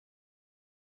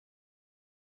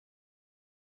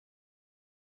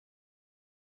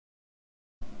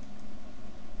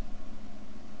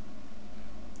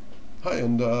Hi,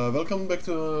 and welcome back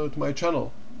to my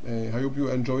channel. I hope you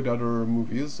enjoyed other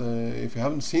movies. If you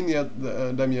haven't seen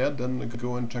them yet, then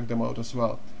go and check them out as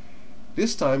well.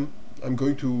 This time I'm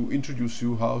going to introduce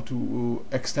you how to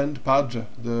extend Padre,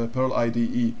 the Perl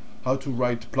IDE, how to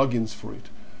write plugins for it.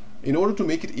 In order to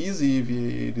make it easy,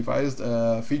 we devised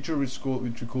a feature which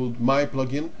we called My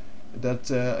Plugin.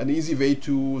 That's an easy way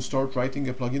to start writing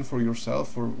a plugin for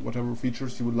yourself for whatever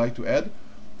features you would like to add.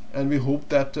 And we hope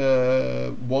that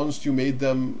once you made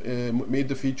the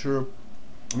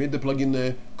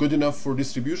plugin good enough for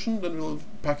distribution, then we'll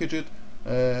package it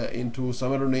into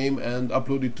some other name and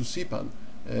upload it to cpan,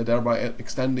 thereby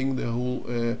extending the whole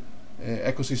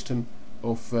ecosystem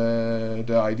of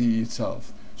the IDE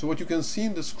itself. So what you can see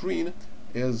in the screen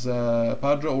is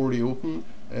Padre already open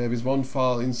with one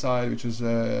file inside, which is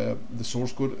the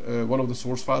source code, one of the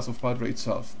source files of Padre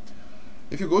itself.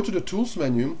 If you go to the Tools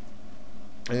menu,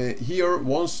 here,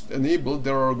 once enabled,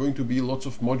 there are going to be lots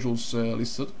of modules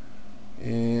listed,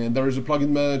 and there is a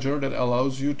plugin manager that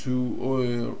allows you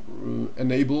to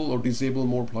enable or disable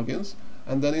more plugins.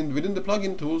 And then within the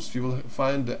plugin tools, you will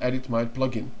find the Edit My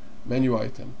Plugin menu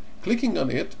item. Clicking on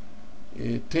it,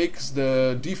 it takes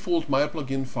the default My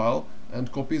Plugin file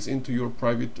and copies into your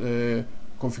private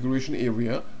configuration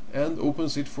area and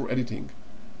opens it for editing.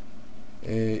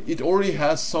 It already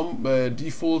has some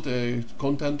default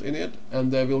content in it,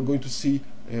 and we're going to see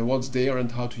what's there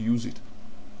and how to use it.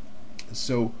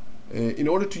 So in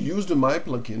order to use the My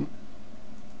Plugin,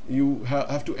 you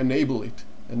have to enable it,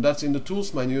 and that's in the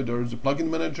Tools menu. There is a Plugin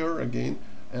Manager again,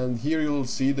 and here you'll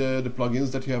see the plugins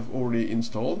that you have already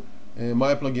installed.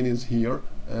 My Plugin is here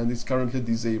and it's currently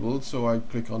disabled, so I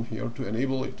click on here to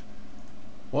enable it.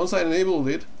 Once I enabled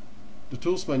it, the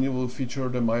Tools menu will feature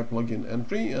the My Plugin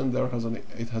entry, and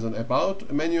it has an About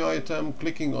menu item.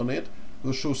 Clicking on it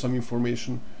will show some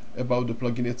information about the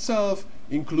plugin itself,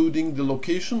 including the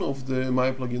location of the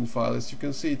My Plugin file. As you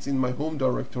can see, it's in my home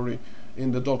directory,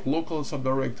 in the .local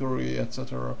subdirectory,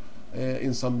 etc.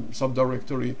 In some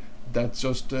subdirectory that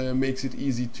just makes it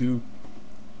easy to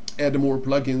add more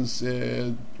plugins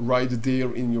right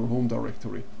there in your home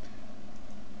directory.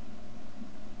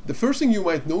 The first thing you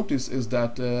might notice is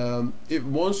that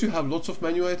once you have lots of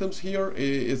menu items here,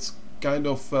 it's kind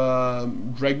of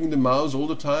dragging the mouse all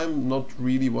the time, not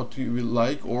really what you will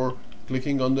like, or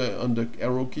clicking on the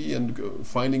arrow key and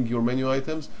finding your menu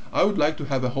items. I would like to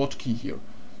have a hotkey here.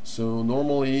 So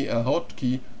normally a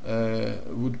hotkey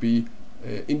would be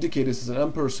indicated as an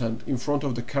ampersand in front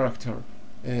of the character,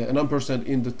 an ampersand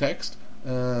in the text,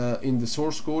 in the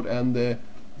source code, and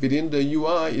within the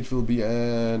UI it will be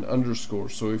an underscore.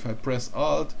 So if I press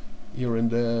Alt here in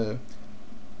the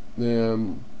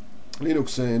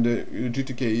Linux and the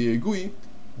GTK GUI,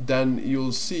 then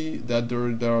you'll see that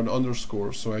there are an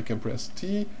underscore. So I can press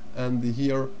T, and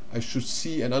here I should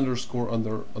see an underscore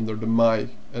under the My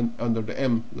and under the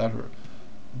M letter.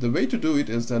 The way to do it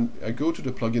is then I go to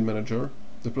the plugin manager,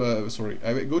 I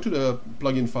go to the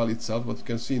plugin file itself, what you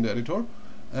can see in the editor,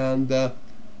 and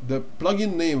the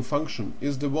plugin name function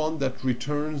is the one that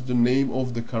returns the name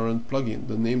of the current plugin,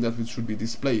 the name that should be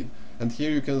displayed. And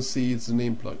here you can see it's the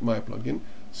name My Plugin.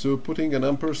 So putting an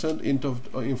ampersand in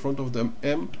front of the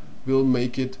M will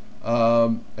make it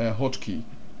a hotkey.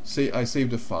 Say I save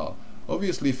the file.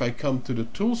 Obviously, if I come to the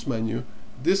Tools menu,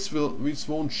 this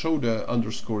won't show the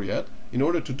underscore yet. In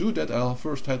order to do that, I'll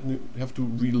first have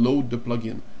to reload the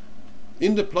plugin.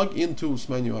 In the Plugin Tools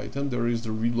menu item, there is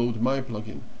the Reload My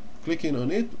Plugin. Clicking on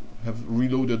it, have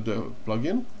reloaded the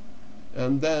plugin,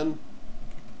 and then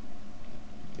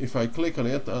if I click on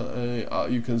it,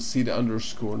 you can see the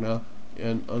underscore now.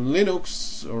 And on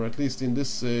Linux, or at least in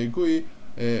this GUI,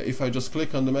 if I just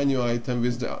click on the menu item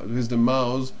with the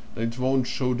mouse, it won't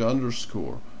show the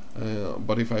underscore.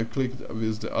 But if I click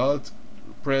with the Alt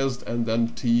pressed and then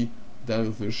T, then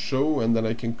it will show, and then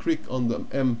I can click on the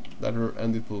M letter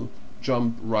and it will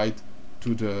jump right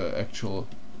to the actual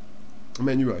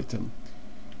menu item.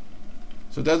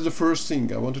 So that's the first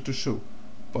thing I wanted to show,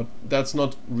 but that's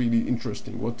not really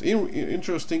interesting. What's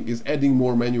interesting is adding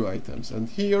more menu items, and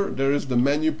here there is the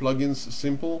menu plugins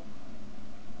simple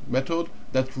method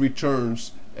that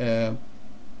returns a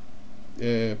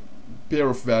pair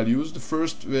of values. The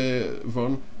first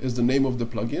one is the name of the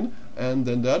plugin, and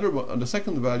then the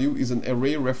second value is an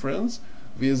array reference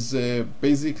with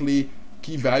basically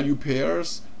key value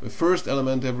pairs. The first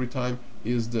element every time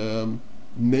is the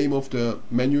name of the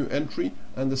menu entry,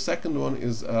 and the second one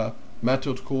is a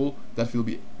method call that will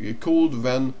be called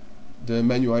when the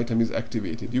menu item is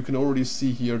activated. You can already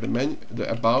see here the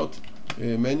About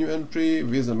menu entry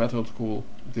with a method call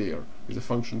there, with a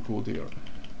function call there.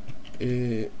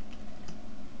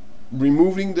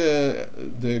 removing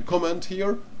the comment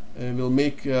here will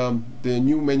make the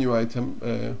new menu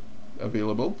item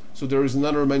available. So there is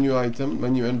another menu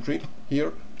entry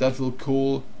here that will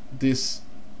call this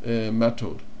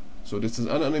method. So this is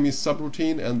an anonymous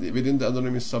subroutine, and within the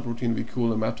anonymous subroutine we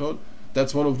call a method.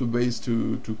 That's one of the ways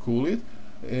to call it.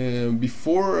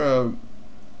 Before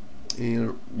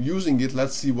using it,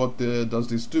 let's see what does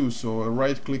this do. So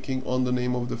right clicking on the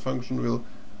name of the function will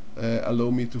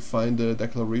allow me to find the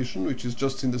declaration, which is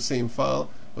just in the same file,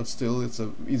 but still it's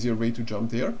an easier way to jump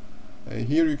there.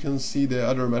 Here you can see the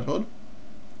other method.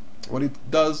 What it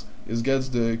does is gets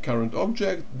the current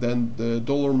object, then the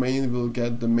 $main will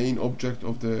get the main object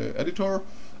of the editor,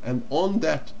 and on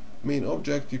that main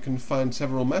object you can find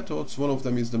several methods. One of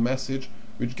them is the message,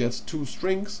 which gets 2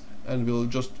 strings and will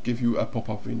just give you a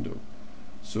pop-up window.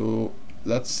 So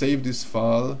let's save this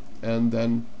file and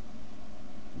then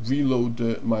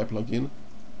reload my plugin.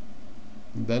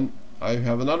 And then I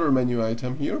have another menu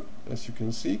item here, as you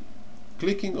can see.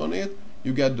 Clicking on it,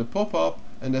 you get the pop-up,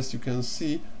 and as you can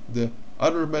see, the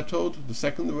other method, the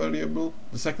second variable,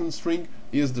 the second string,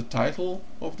 is the title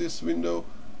of this window,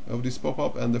 of this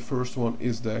pop-up, and the first one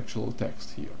is the actual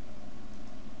text here.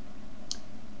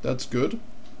 That's good,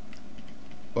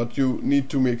 but you need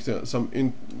to make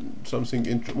something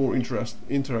more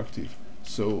interactive.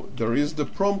 So there is the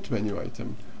prompt menu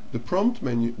item, the prompt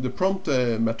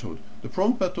method. The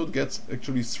prompt method gets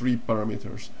actually 3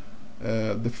 parameters.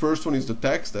 The first one is the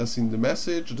text, as in the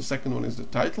message. The second one is the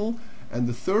title, and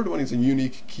the third one is a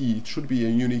unique key. It should be a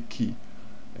unique key.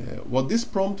 What this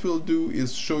prompt will do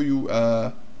is show you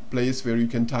a place where you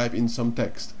can type in some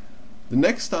text. The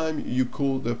next time you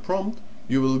call the prompt,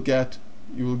 you will get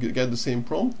the same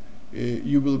prompt.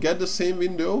 You will get the same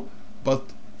window,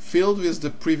 but filled with the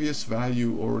previous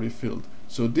value already filled.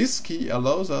 So this key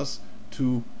allows us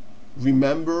to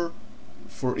remember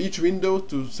for each window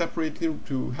to separately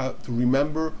to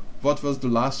remember what was the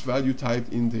last value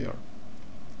typed in there.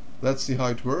 Let's see how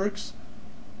it works.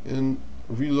 And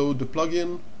reload the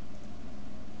plugin,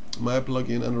 my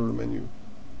plugin, another menu.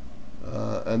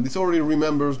 And this already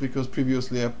remembers because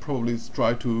previously I probably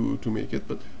tried to make it,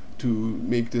 but to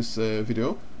make this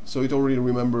video. So it already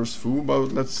remembers foo,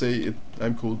 but let's say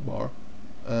I'm called bar.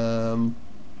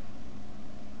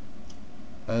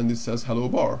 And it says hello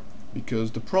bar,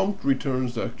 because the prompt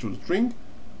returns the actual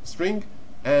string,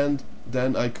 and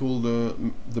then I call the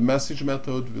message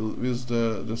method with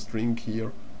the string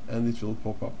here, and it will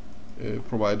pop up,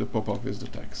 provide a pop-up with the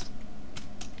text.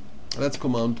 Let's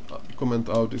comment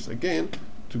out this again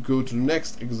to go to the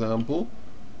next example,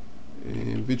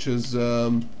 which is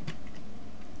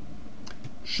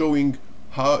showing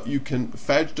how you can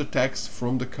fetch the text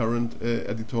from the current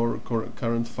editor,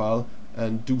 current file,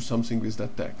 and do something with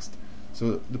that text.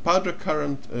 So the Padre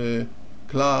current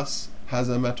class has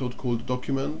a method called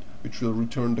document, which will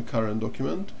return the current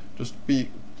document. Just pay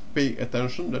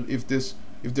attention that if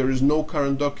there is no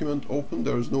current document open,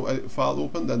 there is no file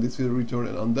open, then this will return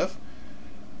an undef.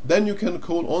 Then you can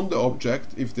call on the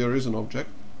object, if there is an object,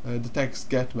 the text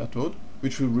get method,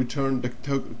 which will return the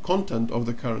content of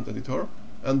the current editor,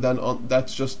 and then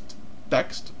that's just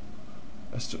text,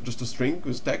 just a string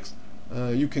with text.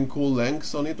 You can call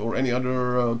length on it or any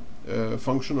other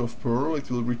function of Perl. It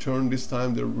will return, this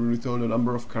time they will return a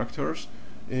number of characters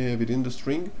within the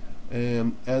string.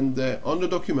 And on the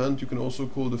document you can also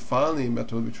call the file name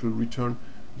method, which will return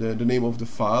the name of the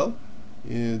file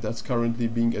that's currently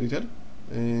being edited.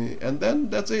 And then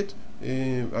that's it.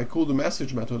 I call the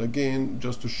message method again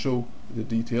just to show the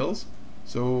details.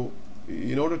 So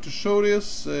in order to show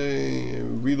this,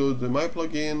 reload my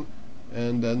plugin,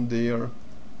 and then there,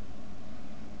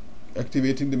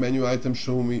 activating the menu item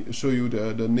show you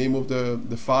the name of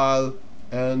the file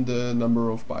and the number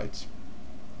of bytes.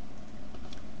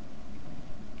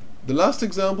 The last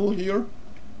example here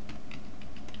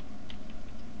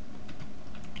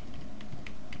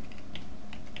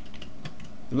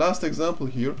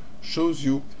shows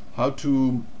you how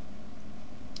to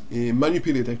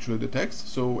manipulate actually the text.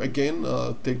 So again,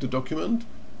 take the document,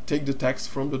 take the text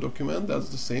from the document, that's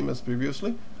the same as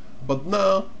previously, but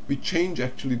now we change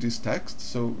actually this text.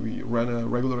 So we run a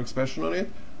regular expression on it,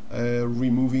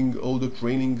 removing all the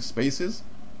training spaces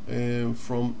and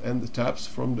the tabs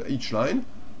from each line,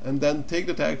 and then take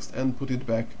the text and put it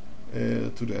back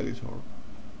to the editor.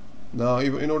 Now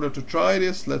in order to try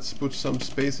this, let's put some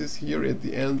spaces here at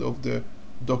the end of the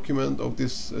document of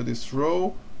this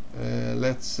row.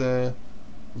 Let's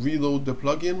reload the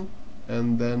plugin,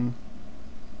 and then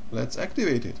let's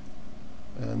activate it.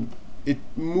 And it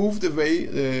moved away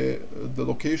the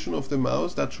location of the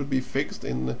mouse. That should be fixed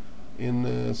in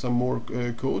some more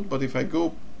code. But if I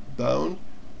go down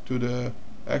to the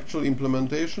actual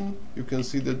implementation, you can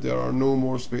see that there are no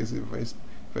more spaces. If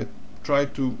I try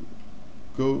to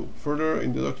go further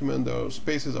in the document, the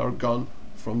spaces are gone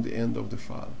from the end of the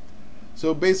file.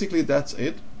 So basically that's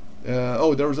it.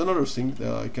 Oh, there is another thing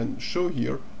that I can show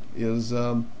here is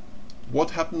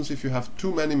what happens if you have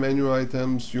too many menu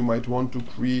items. You might want to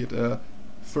create a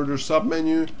further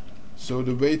submenu. So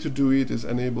the way to do it is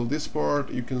enable this part.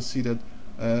 You can see that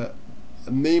a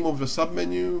name of the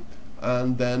submenu,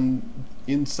 and then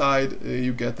inside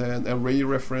you get an array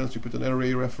reference. You put an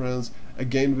array reference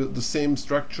again with the same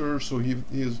structure. So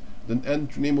here's the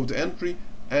name of the entry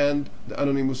and the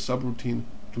anonymous subroutine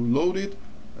to load it.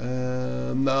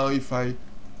 Now if I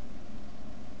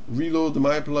reload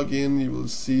my plugin, you will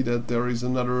see that there is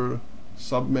another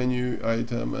submenu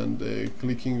item, and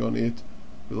clicking on it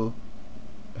will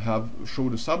show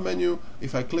the submenu.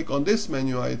 If I click on this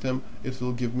menu item, it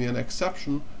will give me an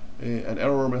exception, an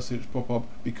error message pop up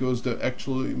because the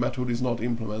actual method is not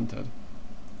implemented,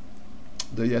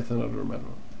 the yet another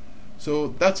method. So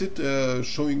that's it,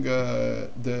 showing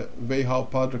the way how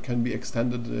Padre can be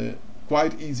extended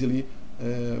quite easily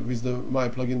with the My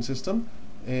Plugin system.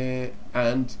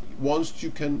 And once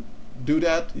you can do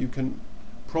that, you can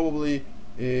probably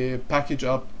package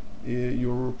up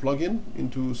your plugin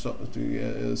into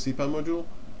the CPAN module,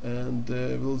 and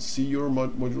we'll see your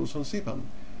modules on CPAN.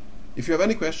 If you have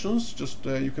any questions, just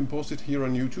you can post it here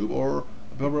on YouTube, or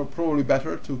probably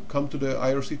better to come to the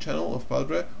IRC channel of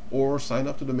Padre or sign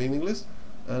up to the mailing list,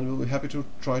 and we'll be happy to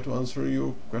try to answer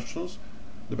your questions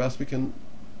the best we can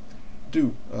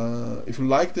do. If you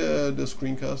like the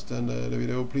screencast and the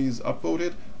video, please upvote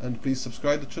it, and please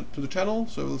subscribe to the channel,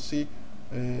 so we'll see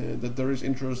that there is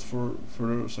interest for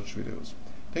further such videos.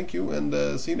 Thank you,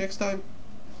 and see you next time.